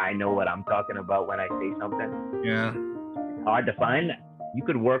 like, I know what I'm talking about when I say something. Yeah, it's hard to find that. You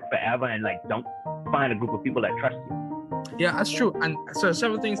could work forever and like don't find a group of people that trust you. Yeah, that's true. And so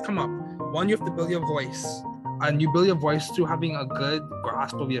several things come up. One, you have to build your voice. And you build your voice through having a good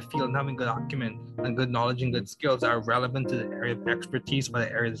grasp of your field and having good acumen and good knowledge and good skills that are relevant to the area of expertise or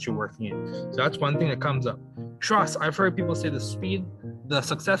the area that you're working in. So that's one thing that comes up. Trust. I've heard people say the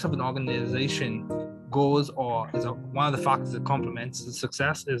success of an organization goes or is one of the factors that complements the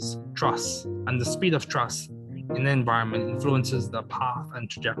success is trust. And the speed of trust in the environment influences the path and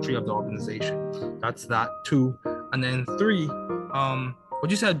trajectory of the organization. That's that. 2. And then 3, what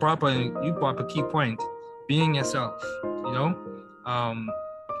you said brought up a key point. Being yourself, you know,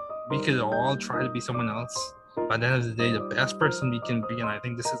 we could all try to be someone else, but at the end of the day, the best person we can be, and I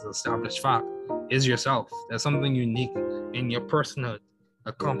think this is an established fact, is yourself. There's something unique in your personhood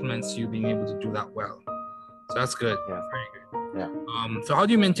that complements you being able to do that well. So that's good. Yeah. Very good. Yeah. So how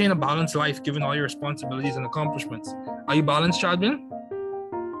do you maintain a balanced life given all your responsibilities and accomplishments? Are you balanced, Chadwin?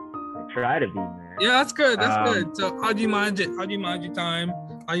 I try to be, man. Yeah, that's good. That's good. So how do you manage it? How do you manage your time?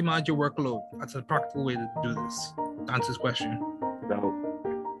 How do you manage your workload? That's a practical way to do this. To answer this question. So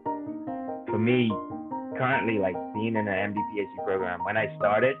for me, currently, like being in the MD PhD program, when I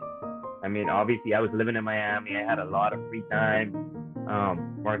started, I mean, obviously I was living in Miami. I had a lot of free time,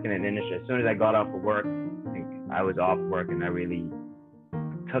 working in industry. As soon as I got off of work, I was off work and I really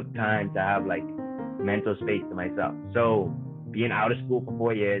took time to have like mental space to myself. So being out of school for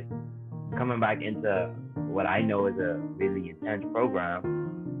 4 years, coming back into what I know is a really intense program,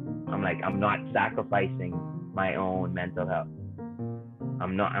 I'm not sacrificing my own mental health.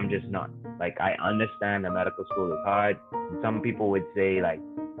 I'm just not. Like, I understand that medical school is hard. Some people would say like,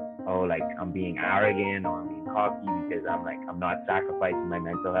 oh, like I'm being arrogant or I'm being cocky because I'm not sacrificing my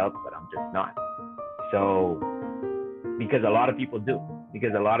mental health, but I'm just not. So, because a lot of people do,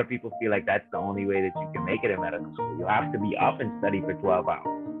 because a lot of people feel like that's the only way that you can make it in medical school. You have to be up and study for 12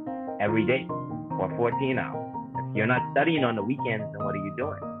 hours every day or 14 hours. If you're not studying on the weekends, then what are you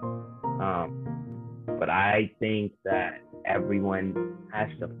doing? But I think that everyone has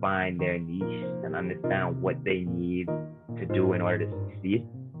to find their niche and understand what they need to do in order to succeed.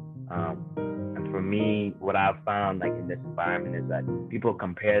 And for me, what I've found like in this environment is that people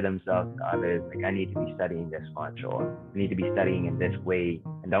compare themselves to others. Like, I need to be studying this much, or I need to be studying in this way,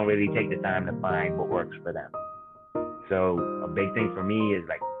 and don't really take the time to find what works for them. So a big thing for me is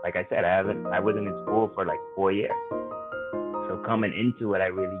like I said, I wasn't in school for like 4 years. So coming into it, I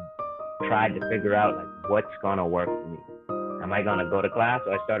really tried to figure out like what's gonna work for me. Am I gonna go to class?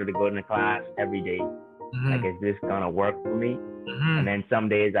 So I started to go to class every day. Like, is this gonna work for me? And then some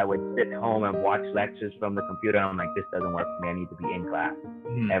days I would sit home and watch lectures from the computer. I'm like, this doesn't work for me. I need to be in class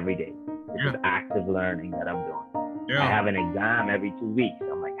every day. This is active learning that I'm doing. I have an exam every 2 weeks.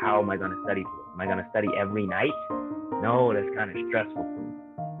 I'm like, how am I gonna study for this? Am I gonna study every night? No, that's kind of stressful for me.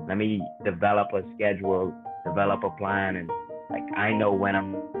 Let me develop a schedule, develop a plan, and like I know when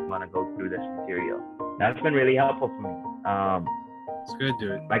I'm gonna go through this material. That's been really helpful for me. It's good,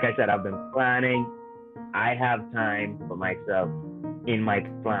 dude. Like I said, I've been planning. I have time for myself in my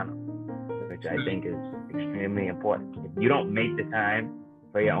planner, which I think is extremely important. If you don't make the time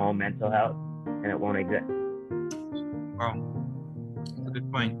for your own mental health, then it won't exist. Wow. That's a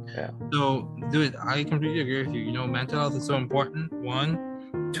good point. Yeah. So, dude, I completely agree with you. You know, mental health is so important.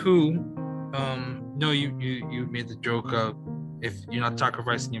 1, 2, you made the joke of if you're not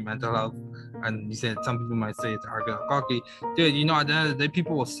sacrificing your mental health, and you said some people might say it's arrogant or cocky. Dude, you know, at the end of the day,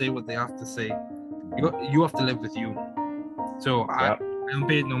 people will say what they have to say. You have to live with you. So I don't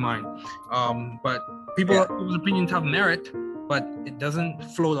pay it no mind. But people's opinions have merit, but it doesn't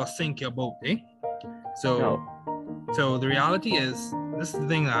float or sink your boat, eh? So the reality is, this is the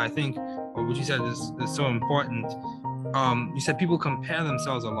thing that I think, or what you said is so important. You said people compare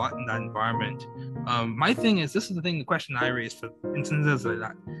themselves a lot in that environment. My thing is, this is the question I raised for instances like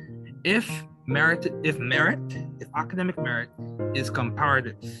that. If academic merit is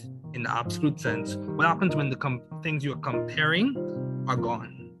comparative in the absolute sense, what happens when the things you're comparing are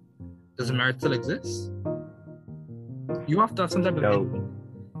gone? Does the merit still exist? You have to have some type of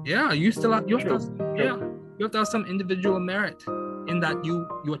you have to have some individual merit in that you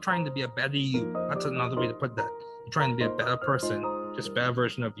are trying to be a better you. That's another way to put that. You're trying to be a better person, just a better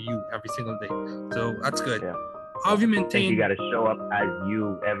version of you every single day. So that's good. Yeah. How have you maintained? You got to show up as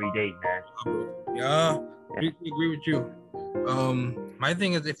you every day, man. Yeah, I agree with you. My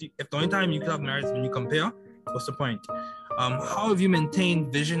thing is, if the only time you can have merit is when you compare, what's the point? How have you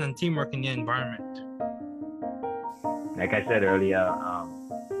maintained vision and teamwork in your environment? Like I said earlier,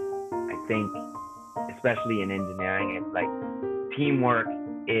 I think, especially in engineering, it's like teamwork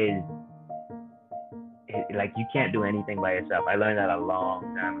is like you can't do anything by yourself. I learned that a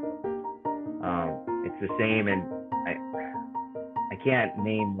long time ago. It's the same, and I can't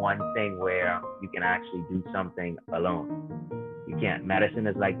name one thing where you can actually do something alone. You can't. Medicine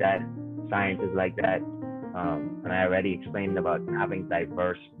is like that. Science is like that. And I already explained about having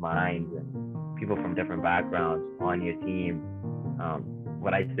diverse minds and people from different backgrounds on your team.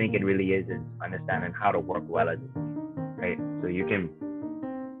 What I think it really is understanding how to work well as a team, right? So you can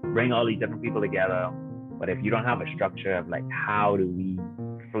bring all these different people together, but if you don't have a structure of like, how do we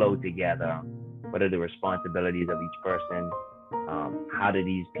flow together? What are the responsibilities of each person? How do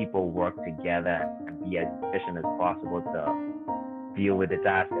these people work together and be as efficient as possible to deal with the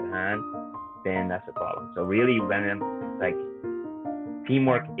task at hand? Then that's a problem. So really, like,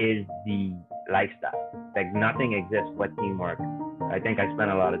 teamwork is the lifestyle. Like, nothing exists but teamwork. I think I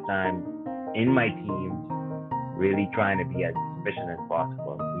spent a lot of time in my teams really trying to be as efficient as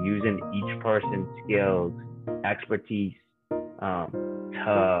possible, using each person's skills, expertise,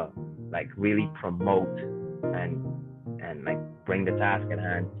 to like really promote and like bring the task at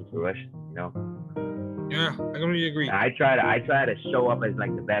hand to fruition, you know? Yeah, I completely agree. I try to show up as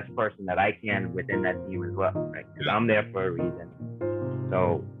like the best person that I can within that team as well, right? Because I'm there for a reason.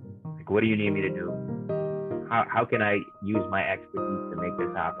 So, like, what do you need me to do? How can I use my expertise to make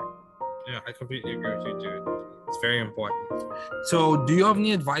this happen? Yeah, I completely agree with you, dude. It's very important. So, do you have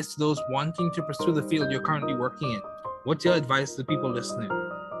any advice to those wanting to pursue the field you're currently working in? What's your advice to the people listening?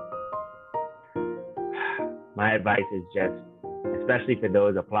 My advice is just, especially for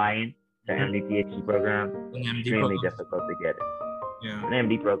those applying to MD PhD program, extremely difficult to get it. Yeah. An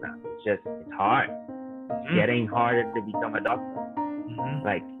MD program, it's hard. It's getting harder to become a doctor.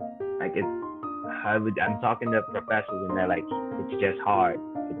 Like I'm talking to professors and they're like, it's just hard.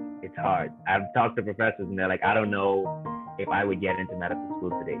 It's hard. I've talked to professors and they're like, I don't know if I would get into medical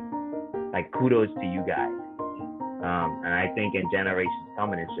school today. Like, kudos to you guys. And I think in generations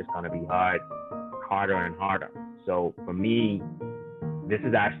coming, it's just going to be harder and harder. So for me, I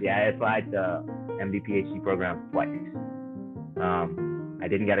applied to MD PhD program twice. I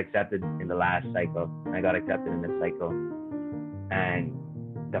didn't get accepted in the last cycle. I got accepted in this cycle. And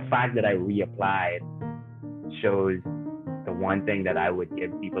the fact that I reapplied shows the one thing that I would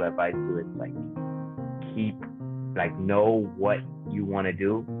give people advice to is know what you want to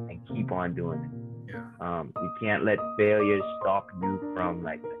do and keep on doing it. Yeah. You can't let failures stop you from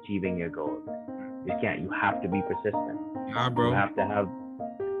achieving your goals. You can't. You have to be persistent. Yeah, bro. You have to have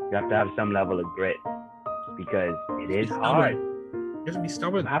some level of grit because it is hard. You have to be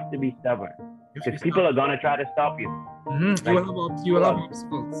stubborn. You have to be stubborn because people are gonna try to stop you. You will have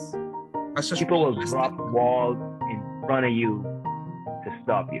obstacles. People will drop walls in front of you to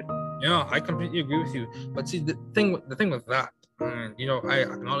stop you. Yeah, I completely agree with you. But see, the thing with that, I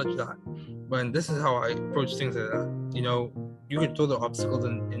acknowledge that. But this is how I approach things like that. You can throw the obstacles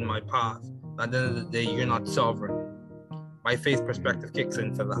in my path. At the end of the day, you're not sovereign. My faith perspective kicks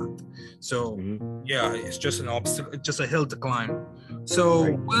in for that. So, yeah, it's just an obstacle. It's just a hill to climb. So,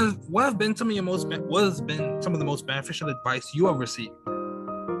 right. What has been some of the most beneficial advice you have received?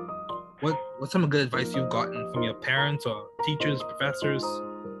 What's some good advice you've gotten from your parents or teachers, professors?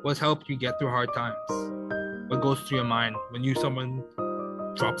 What's helped you get through hard times? What goes through your mind when someone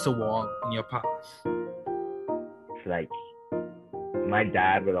drops a wall in your path? It's like my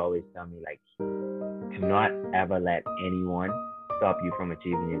dad would always tell me to not ever let anyone stop you from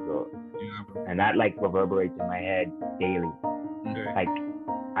achieving your goals. Yeah. And that reverberates in my head daily. Okay.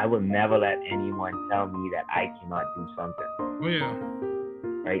 I will never let anyone tell me that I cannot do something. Oh yeah.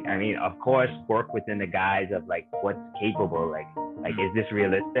 Right? I mean, of course, work within the guise of what's capable. Is this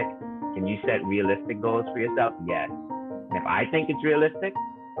realistic? Can you set realistic goals for yourself? Yes. And if I think it's realistic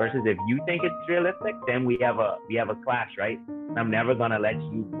versus if you think it's realistic, then we have a clash, right? I'm never gonna let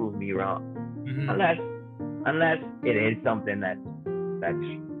you prove me wrong, unless it is something that's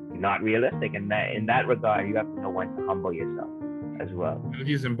not realistic. And that in that regard, you have to know when to humble yourself as well.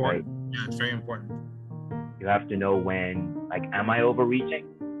 It's important. Right? Yeah, it's very important. You have to know when, am I overreaching?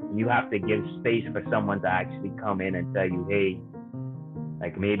 You have to give space for someone to actually come in and tell you, hey,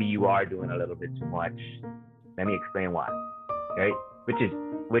 maybe you are doing a little bit too much. Let me explain why, right?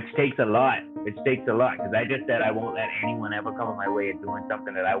 Which takes a lot. It takes a lot because I just said I won't let anyone ever come in my way of doing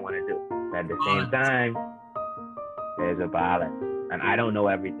something that I want to do. But at the same time, there's a balance, and I don't know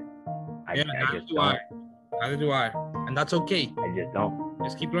everything. Neither do I, and that's okay. I just don't.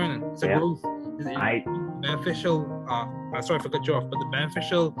 Just keep learning. It's a growth. Beneficial. Sorry if I cut you off, but the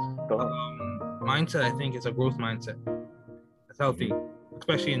beneficial mindset, I think, is a growth mindset. It's healthy,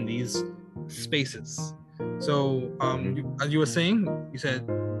 especially in these spaces. So, as you were saying, you said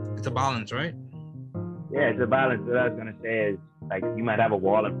it's a balance, right? Yeah, it's a balance. What I was gonna say is, you might have a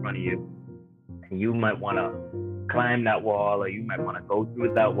wall in front of you, and you might want to climb that wall, or you might want to go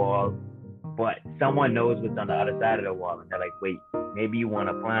through that wall, but someone knows what's on the other side of the wall, and they're like, wait, maybe you want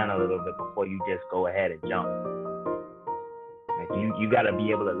to plan a little bit before you just go ahead and jump. You got to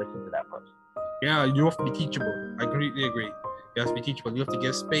be able to listen to that person. Yeah, you have to be teachable. I completely agree. You have to be teachable. You have to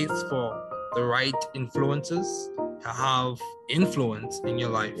give space for the right influences to have influence in your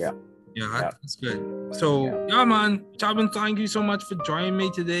life. Yeah, that's good. So, yeah, man, Chadwin, thank you so much for joining me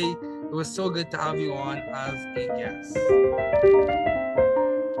today. It was so good to have you on as a guest.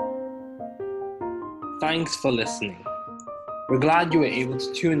 Thanks for listening. We're glad you were able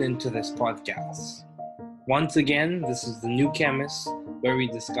to tune into this podcast. Once again, this is The New Chemist, where we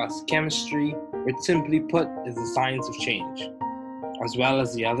discuss chemistry, which simply put is the science of change, as well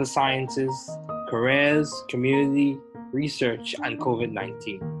as the other sciences, careers, community, research, and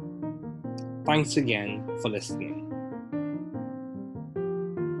COVID-19. Thanks again for listening.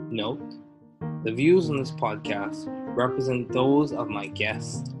 Note, the views on this podcast represent those of my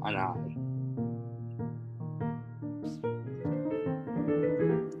guest and I.